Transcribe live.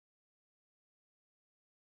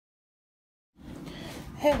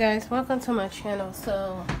Hey guys, welcome to my channel.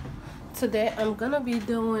 So today I'm gonna be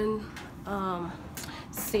doing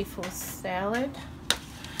seafood salad.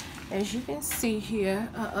 As you can see here,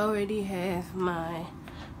 I already have my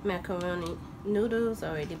macaroni noodles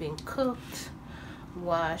already been cooked,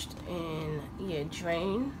 washed, and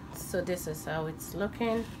drained. So this is how it's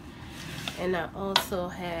looking. And I also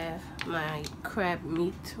have my crab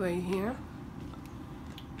meat right here.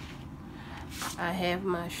 I have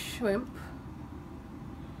my shrimp.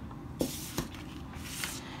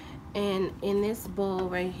 And in this bowl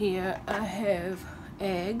right here, I have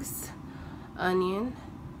eggs, onion,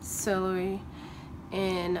 celery,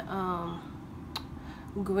 and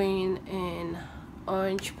green and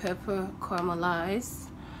orange pepper caramelized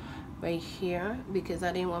right here because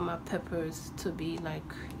I didn't want my peppers to be like,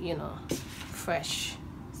 fresh.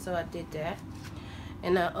 So I did that.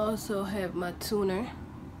 And I also have my tuna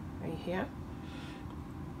right here.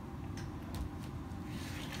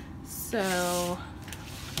 So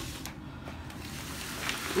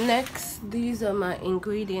next, these are my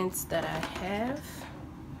ingredients that I have.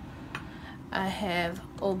 I have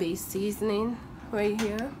Obe seasoning right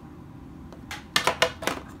here,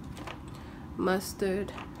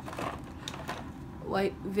 mustard,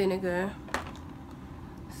 white vinegar,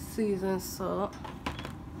 seasoned salt,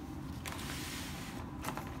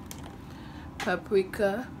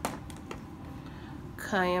 paprika,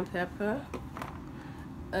 cayenne pepper,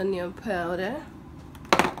 onion powder,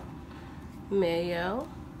 mayo,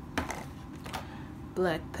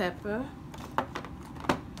 black pepper,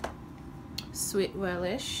 sweet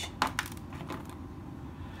relish.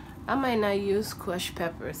 I might not use crushed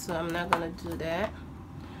pepper, so I'm not gonna do that.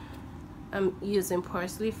 I'm using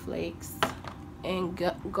parsley flakes and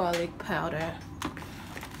garlic powder.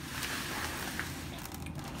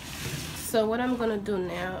 So what I'm gonna do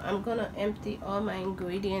now, I'm gonna empty all my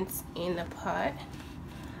ingredients in the pot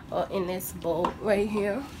or in this bowl right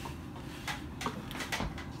here.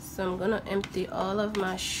 So I'm gonna empty all of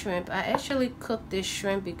my shrimp. I actually cooked this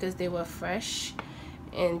shrimp because they were fresh,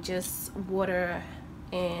 and just water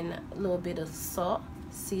and a little bit of salt,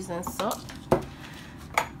 seasoned salt.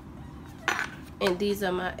 And these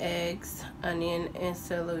are my eggs, onion, and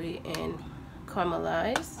celery, and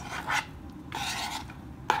caramelized.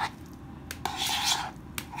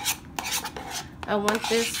 I want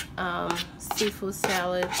this seafood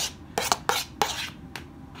salad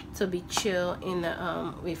to be chilled in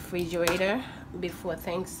the refrigerator before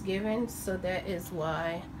Thanksgiving, so that is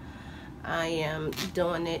why I am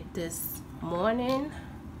doing it this morning.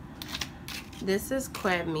 This is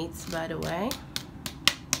crab meats, by the way.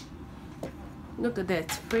 Look at that,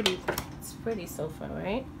 it's pretty so far,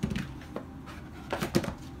 right?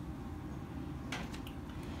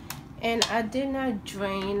 And I did not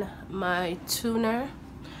drain my tuna.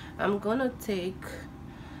 I'm gonna take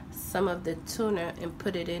some of the tuna and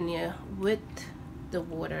put it in here with the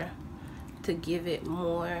water to give it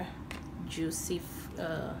more juicy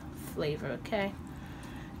flavor. Okay,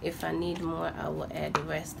 if I need more, I will add the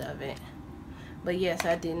rest of it. But yes,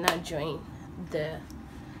 I did not drain the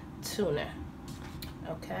tuna.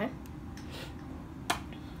 Okay,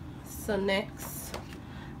 so next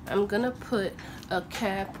I'm gonna put a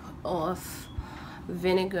cap of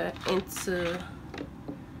vinegar into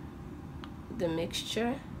the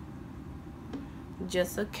mixture.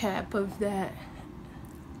 Just a cap of that.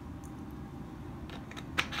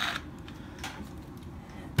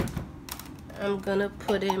 I'm gonna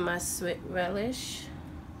put in my sweet relish.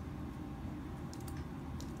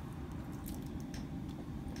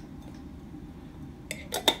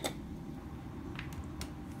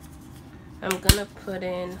 I'm gonna put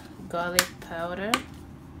in garlic powder.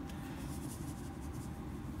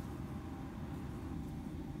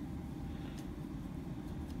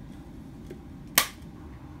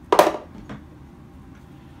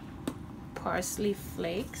 Parsley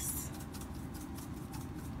flakes.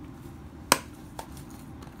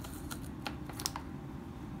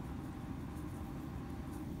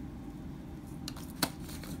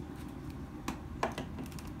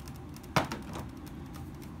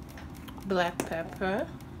 Black pepper.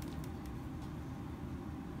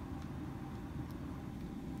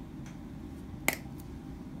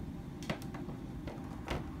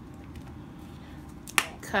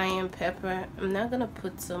 Cayenne pepper. I'm not gonna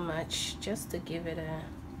put so much, just to give it a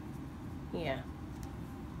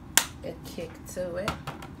kick to it.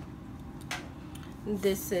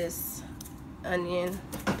 This is onion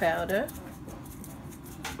powder.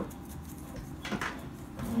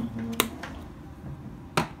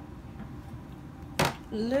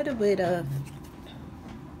 A little bit of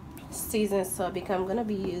seasoned salt because I'm gonna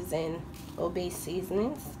be using Obe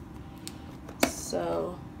seasonings.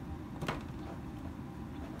 So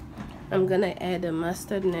I'm gonna add the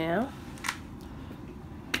mustard now.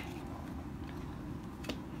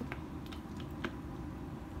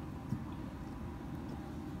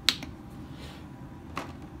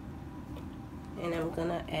 And I'm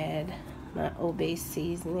gonna add my Old Bay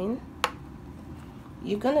seasoning.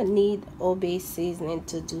 You're gonna need Old Bay seasoning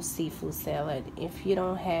to do seafood salad. If you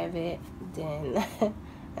don't have it, then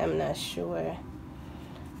I'm not sure.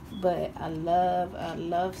 But I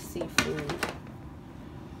love seafood.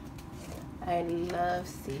 I love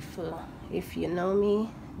seafood. If you know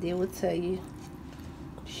me, they will tell you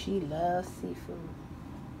she loves seafood.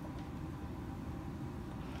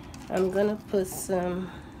 I'm gonna put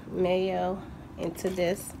some mayo into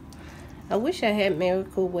this. I wish I had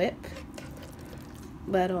Miracle Whip,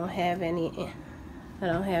 but I don't have any. I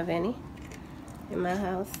don't have any in my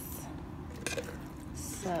house.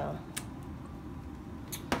 So,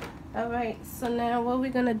 all right. So now what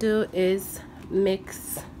we're gonna do is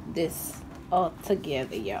mix this all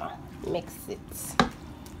together, y'all. Mix it.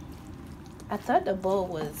 I thought the bowl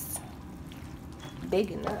was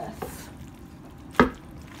big enough,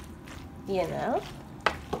 you know.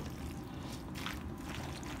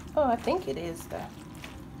 Oh, I think it is though.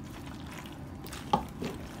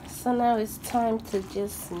 So now it's time to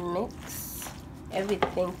just mix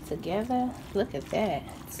everything together. Look at that.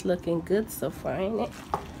 It's looking good so far, ain't it?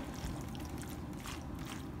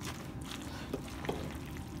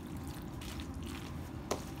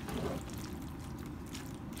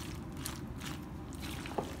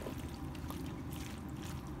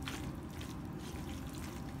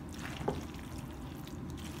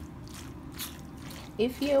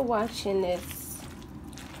 If you're watching this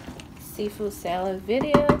seafood salad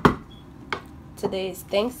video, today is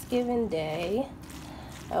Thanksgiving Day.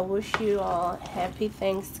 I wish you all happy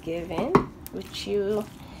Thanksgiving with you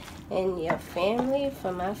and your family,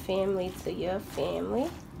 from my family to your family.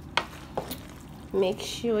 Make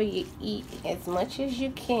sure you eat as much as you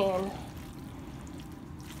can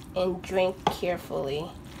and drink carefully.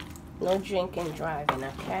 No drinking driving,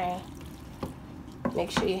 okay? Make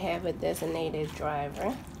sure you have a designated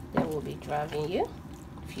driver that will be driving you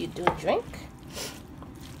if you do drink.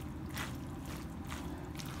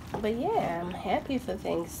 But yeah, I'm happy for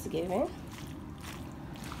Thanksgiving.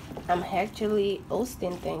 I'm actually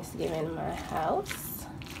hosting Thanksgiving in my house.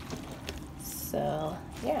 So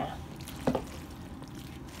yeah.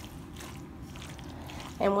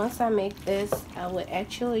 And once I make this, I will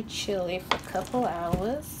actually chill it for a couple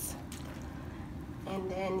hours. And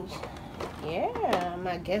then yeah,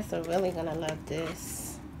 my guests are really gonna love this.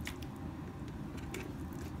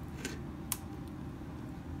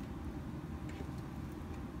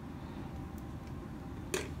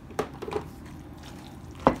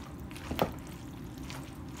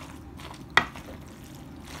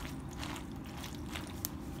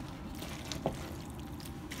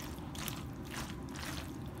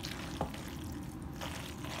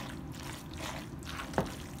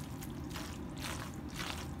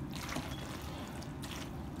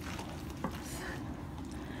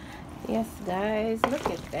 Yes, guys, look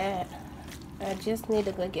at that. I just need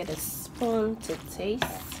to go get a spoon to taste.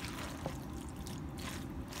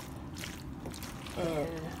 And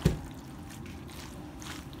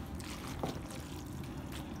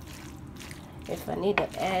if I need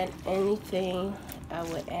to add anything, I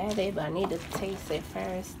would add it, but I need to taste it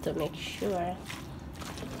first to make sure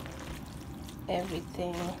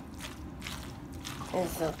everything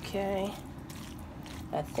is okay.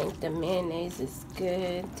 I think the mayonnaise is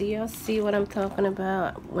good. Do y'all see what I'm talking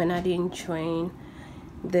about? When I didn't drain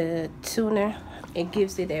the tuna, it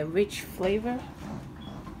gives it a rich flavor.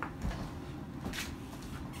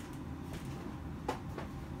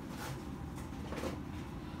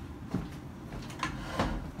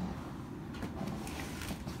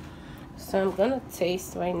 So I'm gonna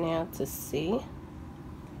taste right now to see.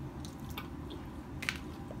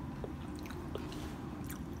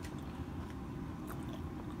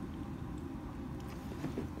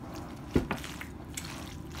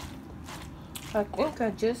 I think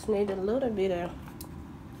I just need a little bit of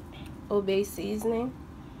Old Bay seasoning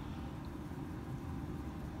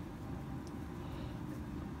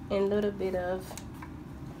and a little bit of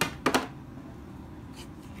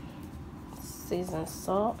seasoned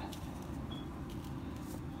salt.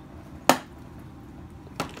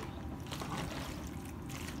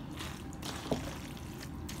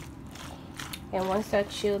 And once I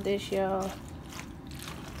chill this, y'all,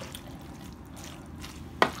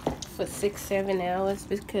 for 6-7 hours,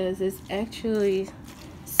 because it's actually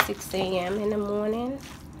 6 a.m. in the morning.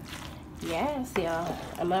 Yes, y'all,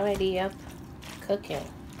 I'm already up cooking.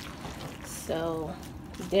 So So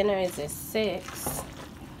dinner is at 6,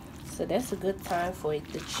 so that's a good time for it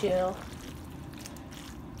to chill.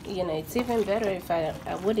 You know, it's even better if I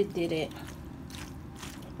would have did it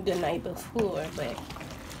the night before, but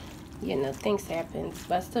you know, things happen.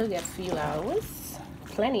 But I still got a few hours,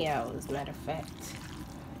 plenty hours, matter of fact.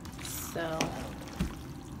 So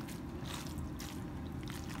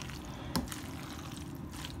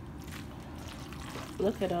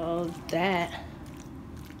look at all that.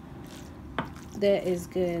 That is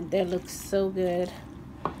good. That looks so good.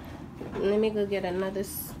 Let me go get another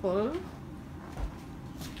spoon.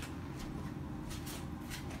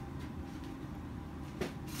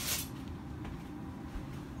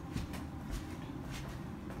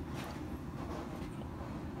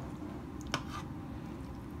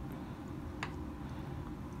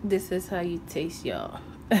 This is how you taste, y'all.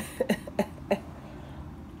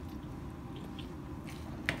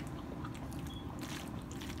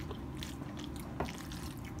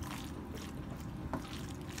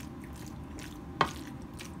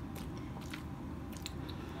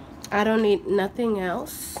 I don't need nothing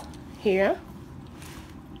else here.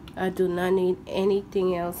 I do not need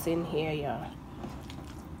anything else in here, y'all.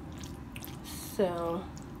 So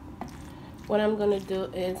what I'm gonna do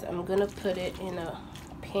is I'm gonna put it in a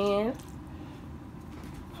pan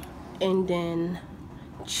and then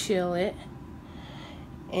chill it,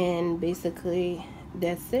 and basically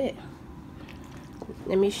that's it.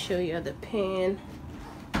 Let me show you the pan.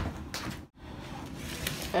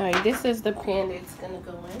 Alright, this is the pan that's gonna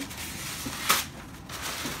go in.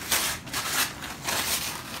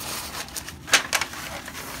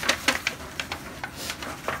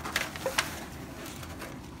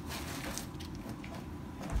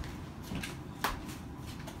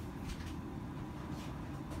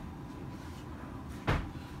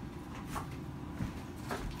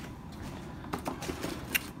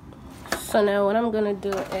 So now what I'm gonna do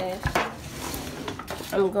is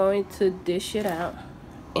I'm going to dish it out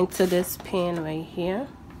into this pan right here.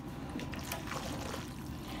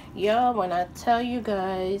 Y'all, when I tell you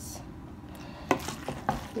guys,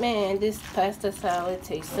 man, this pasta salad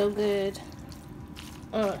tastes so good.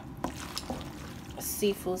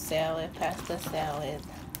 Seafood salad, pasta salad,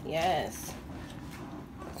 yes.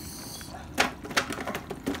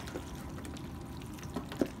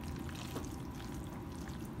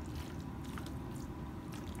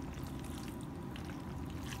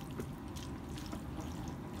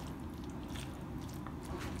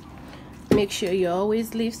 Make sure you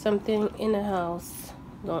always leave something in the house.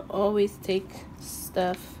 Don't always take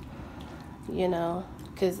stuff, you know,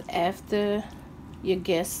 because after your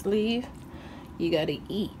guests leave, you gotta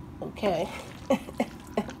eat, okay?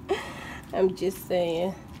 I'm just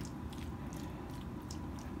saying.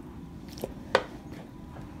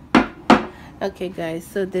 Okay guys,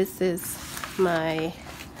 so this is my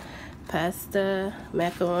pasta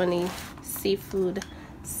macaroni seafood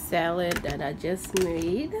salad that I just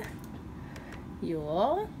made, you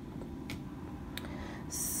all.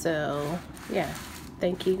 So yeah,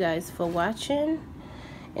 thank you guys for watching,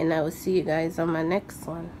 and I will see you guys on my next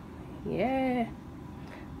one. Yeah.